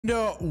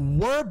No,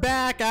 we're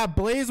back at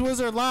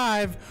BlazewizardLIVE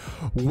Live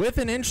with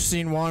an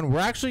interesting one.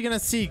 We're actually going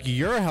to seek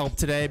your help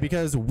today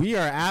because we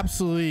are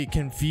absolutely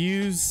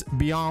confused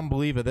beyond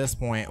belief at this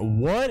point.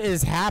 What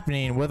is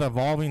happening with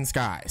Evolving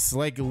Skies?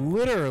 Like,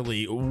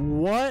 literally,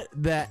 what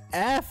the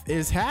F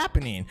is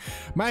happening?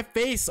 My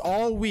face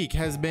all week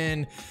has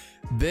been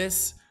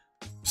this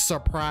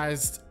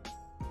surprised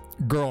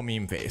girl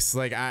meme face.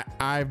 Like,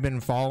 I've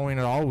been following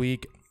it all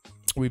week.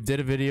 We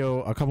did a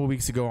video a couple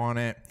weeks ago on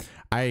it.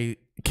 I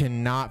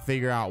cannot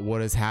figure out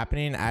what is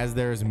happening as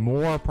there's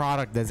more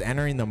product that's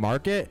entering the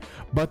market,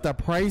 but the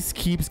price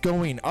keeps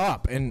going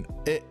up and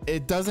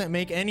it doesn't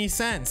make any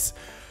sense.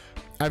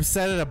 I've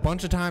said it a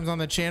bunch of times on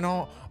the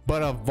channel,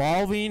 but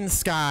Evolving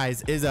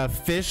Skies is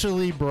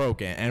officially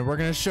broken, and we're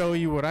going to show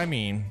you what I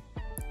mean.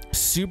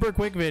 Super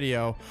quick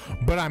video,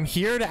 but I'm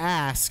here to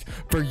ask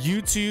for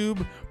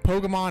YouTube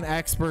Pokemon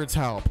experts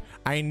help.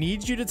 I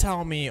need you to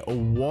tell me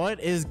what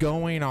is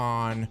going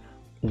on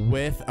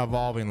with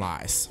Evolving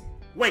Lies.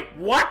 Wait,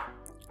 what?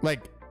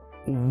 Like,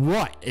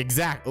 what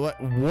exactly?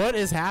 What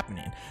is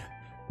happening?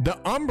 The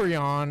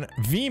Umbreon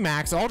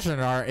VMAX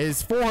Alternate Art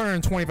is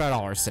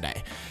 $425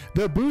 today.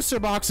 The booster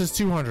box is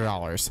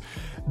 $200.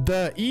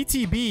 The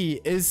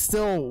ETB is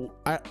still,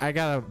 I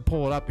gotta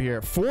pull it up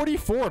here,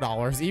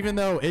 $44, even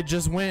though it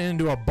just went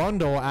into a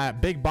bundle at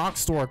big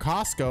box store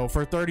Costco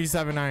for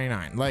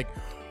 $37.99. Like,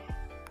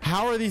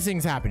 how are these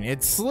things happening?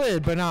 It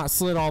slid, but not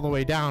slid all the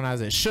way down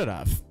as it should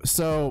have.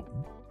 So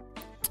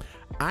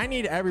I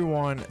need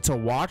everyone to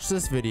watch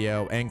this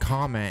video and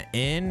comment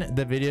in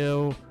the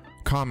video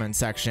comment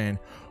section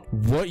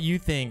what you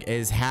think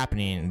is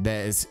happening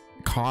that is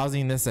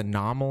causing this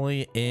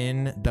anomaly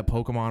in the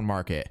Pokemon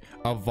market.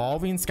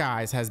 Evolving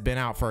Skies has been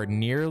out for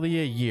nearly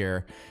a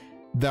year.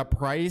 The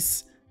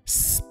price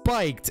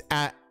spiked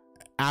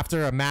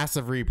after a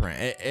massive reprint.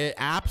 It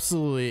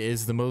absolutely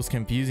is the most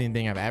confusing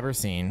thing I've ever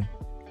seen.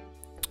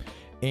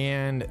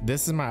 And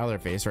this is my other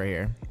face right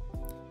here.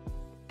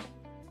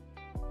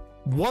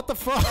 What the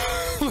fuck?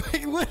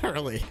 Like,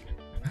 literally,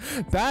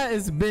 that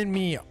has been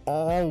me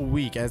all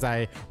week as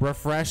I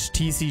refresh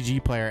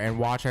TCG Player and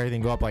watch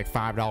everything go up like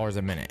 $5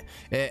 a minute.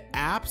 It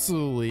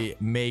absolutely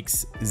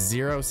makes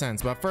zero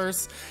sense. But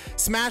first,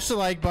 smash the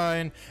like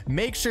button,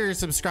 make sure you're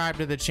subscribed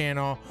to the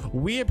channel.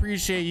 We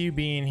appreciate you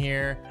being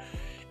here.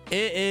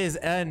 It is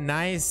a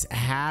nice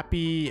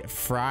happy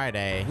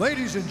Friday,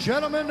 ladies and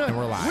gentlemen, and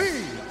we're live.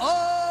 We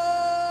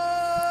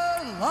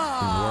are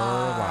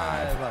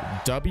live. We're live.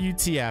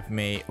 WTF,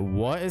 mate?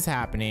 What is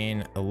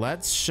happening?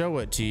 Let's show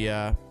it to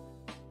you.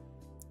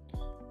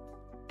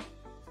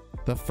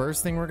 The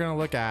first thing we're gonna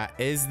look at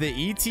is the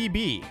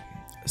ETB.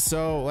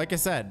 So like I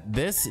said,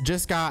 this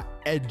just got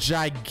a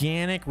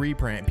gigantic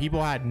reprint.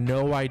 People had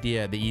no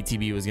idea the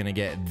ETB was gonna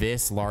get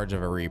this large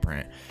of a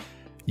reprint.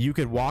 You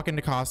could walk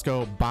into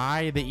Costco,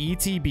 buy the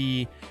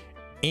ETB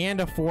and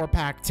a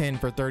 4-pack tin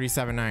for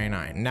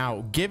 $37.99.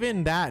 Now,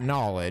 given that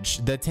knowledge,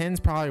 the tin's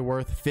probably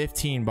worth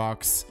 15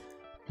 bucks,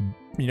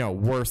 you know,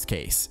 worst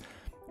case.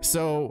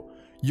 So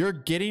you're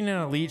getting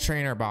an Elite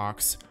Trainer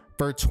box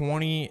for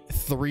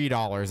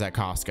 $23 at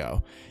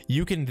Costco.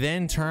 You can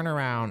then turn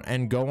around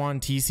and go on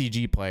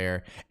TCG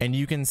Player and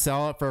you can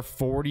sell it for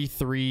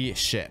 $43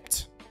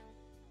 shipped.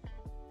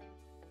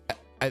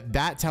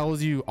 That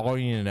tells you all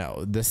you need to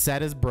know. The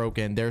set is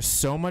broken. There's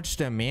so much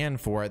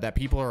demand for it that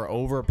people are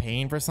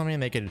overpaying for something.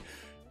 They could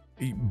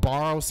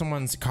borrow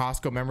someone's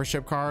Costco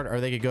membership card, or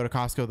they could go to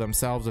Costco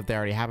themselves if they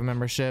already have a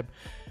membership.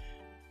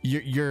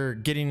 You're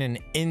getting an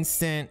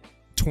instant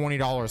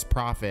 $20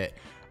 profit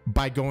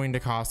by going to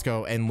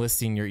Costco and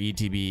listing your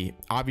ETB.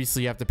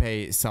 Obviously, you have to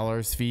pay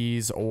seller's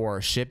fees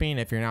or shipping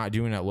if you're not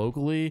doing it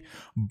locally,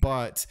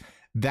 but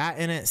that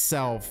in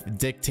itself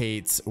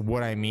dictates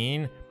what I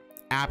mean.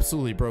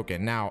 Absolutely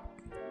broken. Now,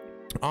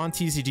 on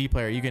TCG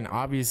Player, you can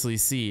obviously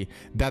see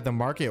that the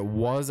market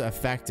was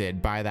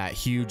affected by that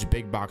huge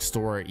big box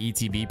store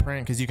ETB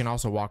print, because you can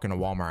also walk into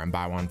Walmart and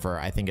buy one for,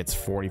 I think it's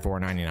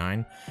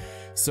 $44.99.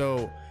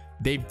 So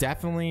they've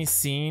definitely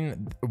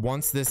seen,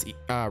 once this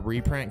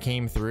reprint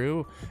came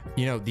through,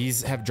 you know,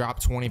 these have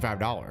dropped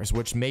 $25,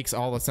 which makes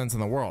all the sense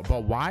in the world.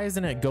 But why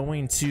isn't it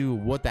going to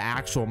what the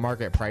actual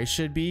market price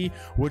should be,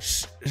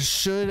 which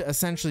should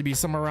essentially be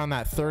somewhere around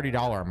that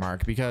 $30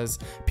 mark? Because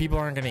people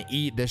aren't going to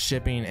eat the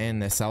shipping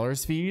and the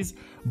seller's fees.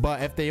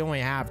 But if they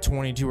only have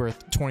 $22 or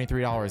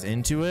 $23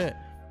 into it,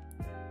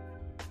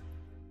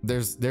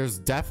 there's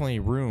definitely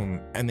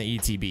room in the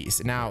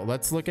ETBs. Now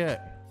let's look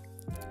at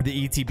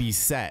the ETB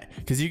set,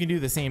 because you can do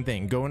the same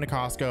thing. Go into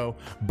Costco,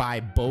 buy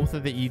both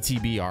of the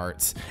ETB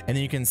arts, and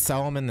then you can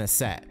sell them in the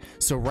set.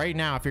 So right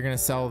now, if you're going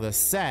to sell the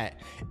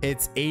set,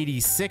 it's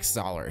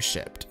 $86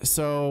 shipped.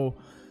 So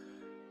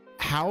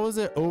how is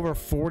it over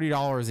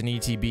 $40 in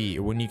ETB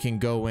when you can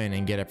go in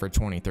and get it for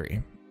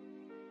 $23?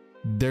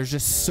 There's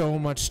just so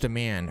much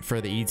demand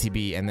for the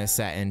ETB and this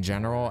set in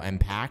general and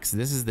packs.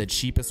 This is the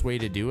cheapest way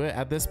to do it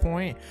at this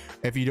point.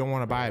 If you don't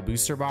want to buy a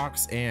booster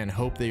box and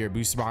hope that your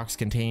booster box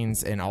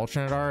contains an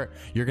alternate art,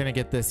 you're going to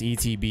get this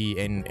ETB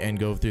and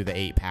go through the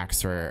 8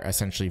 packs for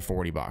essentially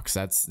 40 bucks.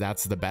 That's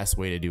the best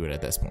way to do it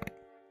at this point.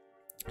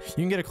 You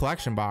can get a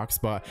collection box,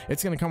 but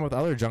it's going to come with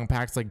other junk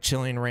packs like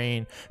Chilling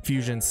Rain,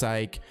 Fusion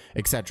Psych,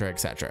 etc.,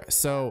 etc.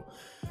 So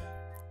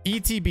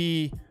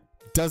ETB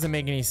doesn't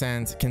make any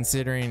sense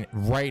considering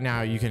right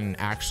now you can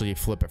actually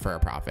flip it for a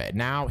profit.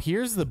 Now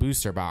here's the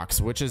booster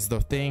box, which is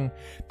the thing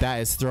that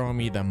is throwing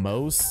me the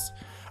most.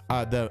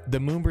 The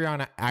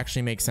Umbreon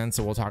actually makes sense,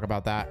 so we'll talk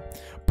about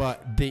that.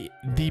 But the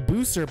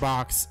booster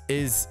box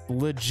is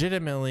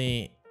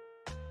legitimately,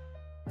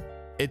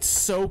 it's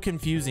so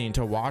confusing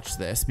to watch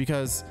this,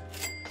 because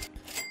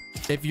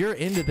if you're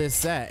into this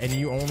set and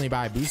you only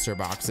buy booster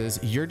boxes,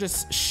 you're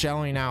just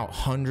shelling out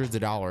hundreds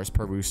of dollars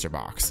per booster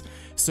box.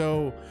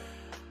 So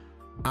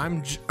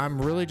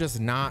I'm really just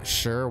not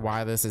sure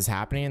why this is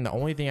happening. The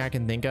only thing I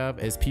can think of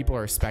is people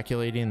are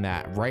speculating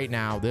that right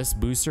now this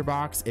booster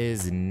box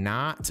is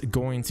not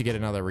going to get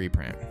another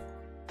reprint.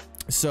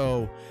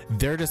 So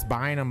they're just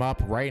buying them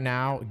up right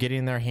now,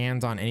 getting their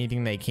hands on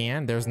anything they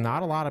can. There's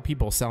not a lot of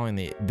people selling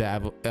the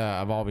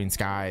Evolving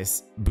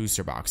Skies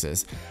booster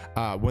boxes.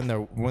 When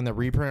the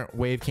reprint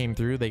wave came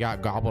through, they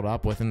got gobbled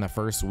up within the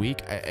first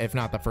week, if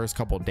not the first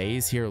couple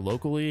days here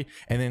locally.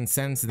 And then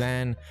since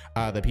then,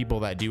 the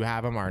people that do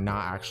have them are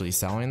not actually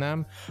selling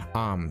them.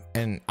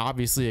 And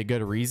obviously a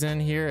good reason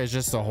here is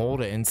just to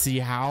hold it and see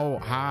how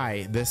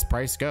high this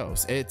price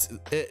goes. It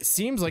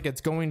seems like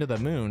it's going to the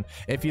moon.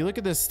 If you look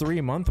at this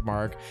 3-month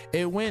mark,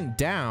 it went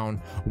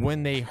down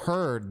when they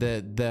heard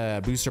that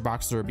the booster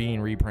boxes were being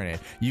reprinted.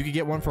 You could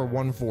get one for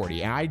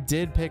 140, and I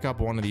did pick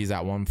up one of these at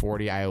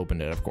 140. I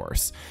opened it, of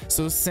course.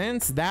 So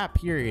since that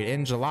period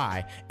in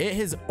July, it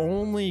has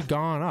only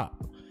gone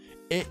up.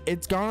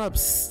 It's gone up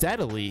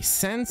steadily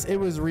since it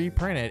was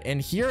reprinted,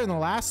 and here in the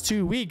last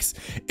 2 weeks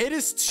it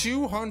is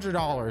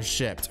 $200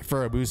 shipped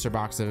for a booster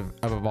box of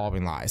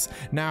Evolving Lies.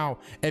 Now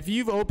if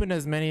you've opened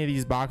as many of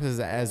these boxes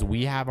as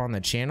we have on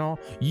the channel,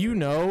 you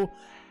know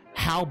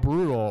how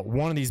brutal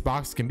one of these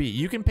boxes can be.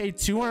 You can pay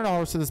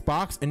 $200 for this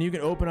box and you can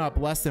open up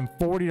less than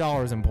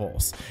 $40 in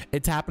pulls.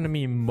 It's happened to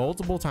me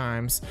multiple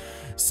times.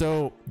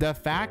 So the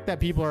fact that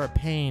people are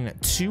paying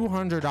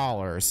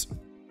 $200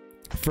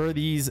 for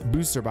these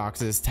booster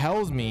boxes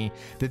tells me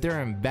that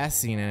they're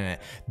investing in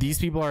it. These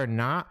people are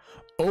not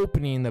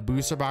opening the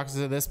booster boxes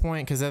at this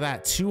point, because at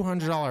that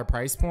 $200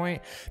 price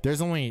point,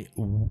 there's only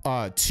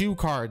 2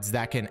 cards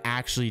that can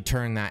actually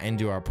turn that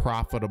into a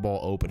profitable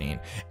opening,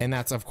 and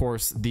that's of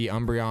course the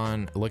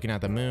Umbreon Looking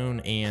at the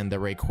Moon and the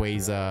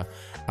Rayquaza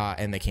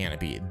and the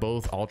Canopy,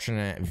 both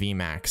alternate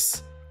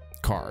VMAX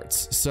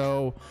cards.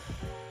 So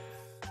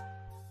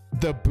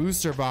the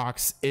booster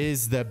box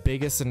is the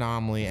biggest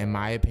anomaly in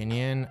my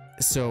opinion.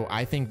 So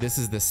I think this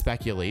is the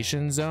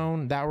speculation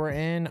zone that we're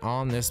in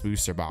on this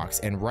booster box,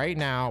 and right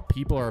now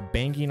people are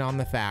banking on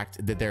the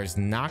fact that there's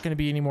not going to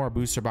be any more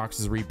booster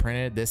boxes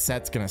reprinted. This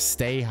set's going to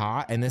stay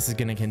hot and this is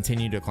going to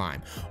continue to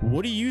climb.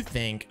 What do you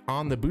think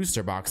on the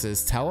booster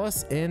boxes? Tell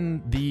us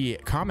in the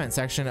comment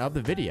section of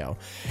the video.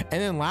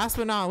 And then last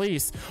but not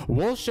least,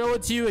 we'll show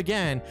it to you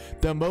again,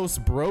 the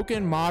most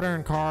broken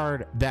modern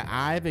card that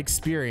I've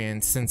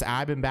experienced since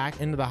I've been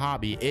back into the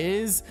hobby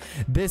is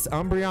this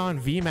Umbreon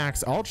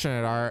VMAX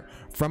alternate art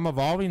from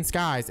Evolving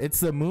Skies. It's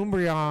the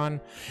Umbreon.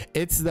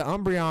 It's the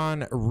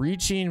Umbreon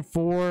reaching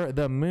for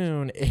the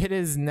moon. It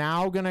is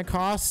now gonna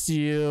cost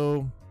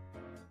you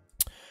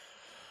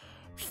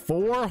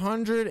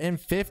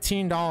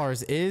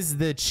 $415. Is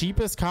the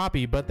cheapest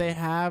copy, but they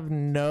have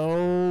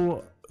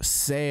no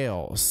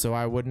sales, so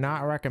I would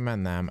not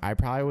recommend them. I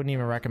probably wouldn't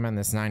even recommend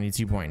this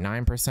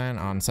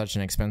 92.9% on such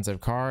an expensive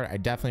card. I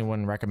definitely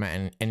wouldn't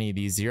recommend any of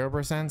these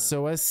 0%.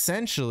 So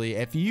essentially,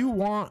 if you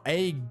want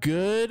a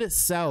good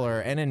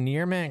seller and a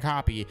near mint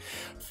copy,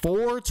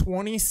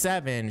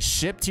 $427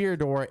 shipped to your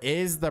door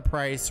is the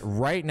price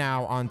right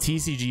now on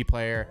TCG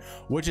Player,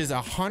 which is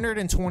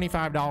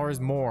 $125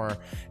 more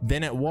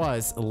than it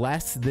was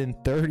less than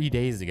 30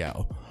 days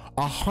ago.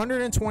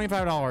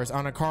 $125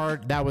 on a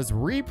card that was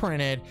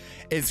reprinted,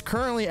 is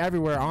currently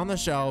everywhere on the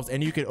shelves,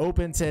 and you could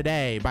open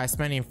today by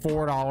spending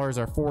 $4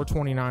 or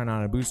 $4.29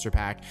 on a booster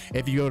pack.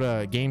 If you go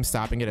to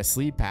GameStop and get a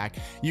sleeve pack,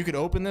 you could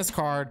open this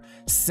card,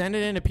 send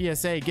it into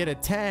PSA, get a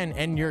 10,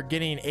 and you're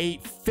getting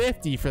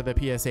 $850 for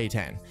the PSA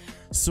 10.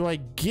 So I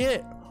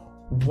get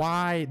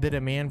why the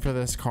demand for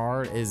this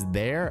card is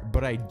there,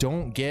 but I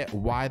don't get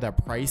why the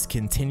price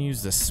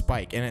continues to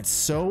spike, and it's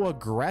so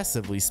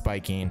aggressively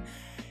spiking.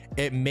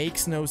 It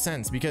makes no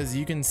sense, because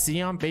you can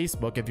see on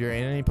Facebook, if you're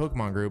in any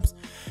Pokemon groups,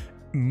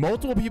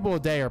 multiple people a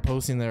day are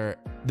posting that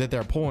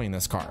they're pulling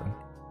this card,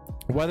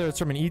 whether it's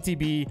from an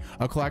ETB,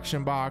 a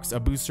collection box, a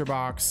booster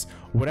box,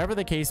 whatever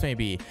the case may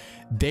be.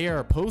 They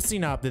are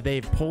posting up that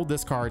they've pulled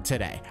this card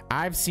today.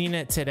 I've seen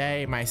it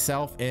today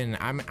myself, and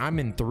I'm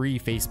in 3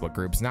 Facebook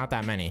groups, not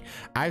that many.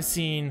 I've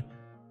seen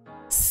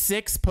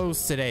 6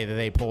 posts today that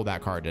they pulled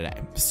that card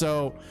today.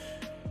 So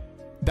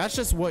that's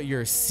just what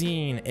you're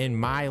seeing in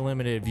my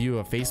limited view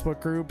of Facebook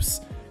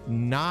groups,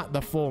 not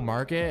the full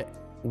market,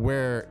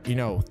 where, you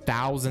know,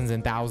 thousands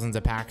and thousands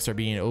of packs are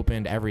being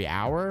opened every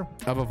hour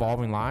of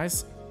Evolving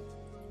Lies.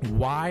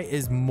 Why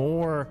is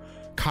more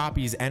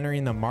copies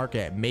entering the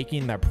market,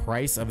 making the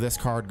price of this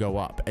card go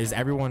up. Is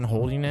everyone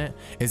holding it?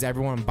 Is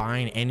everyone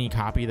buying any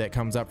copy that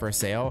comes up for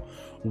sale?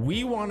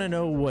 We want to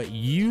know what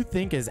you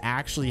think is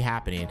actually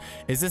happening.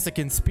 Is this a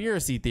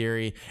conspiracy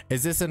theory?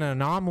 Is this an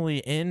anomaly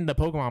in the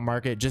Pokemon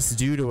market just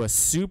due to a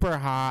super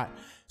hot,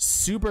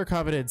 super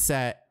coveted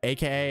set,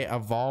 aka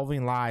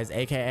Evolving Lies,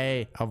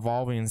 aka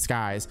Evolving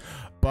Skies?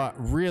 But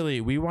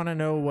really, we want to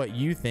know what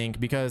you think,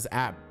 because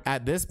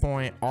at this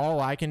point, all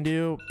I can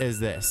do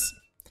is this.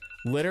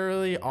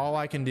 Literally all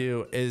I can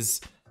do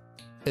is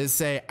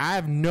say I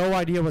have no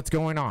idea what's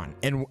going on,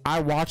 and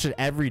I watch it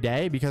every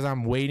day because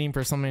I'm waiting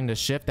for something to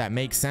shift that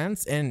makes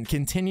sense and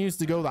continues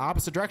to go the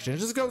opposite direction. It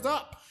just goes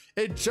up.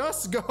 It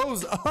just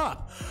goes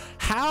up.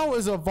 How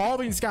is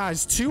Evolving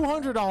Skies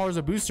 $200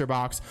 a booster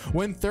box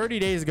when 30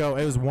 days ago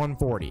it was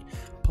 $140?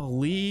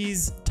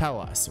 Please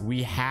tell us.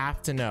 We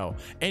have to know.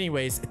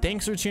 Anyways,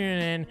 thanks for tuning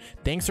in.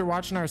 Thanks for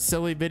watching our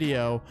silly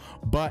video,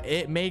 but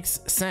it makes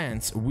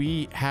sense.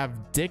 We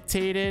have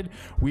dictated,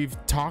 we've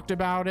talked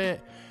about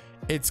it.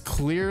 It's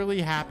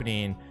clearly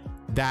happening.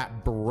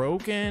 That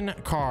broken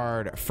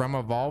card from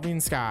Evolving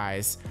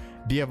Skies,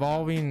 the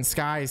Evolving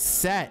Skies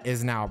set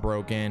is now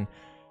broken.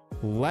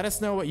 Let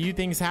us know what you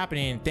think is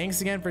happening. Thanks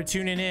again for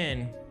tuning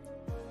in.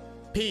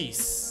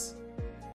 Peace.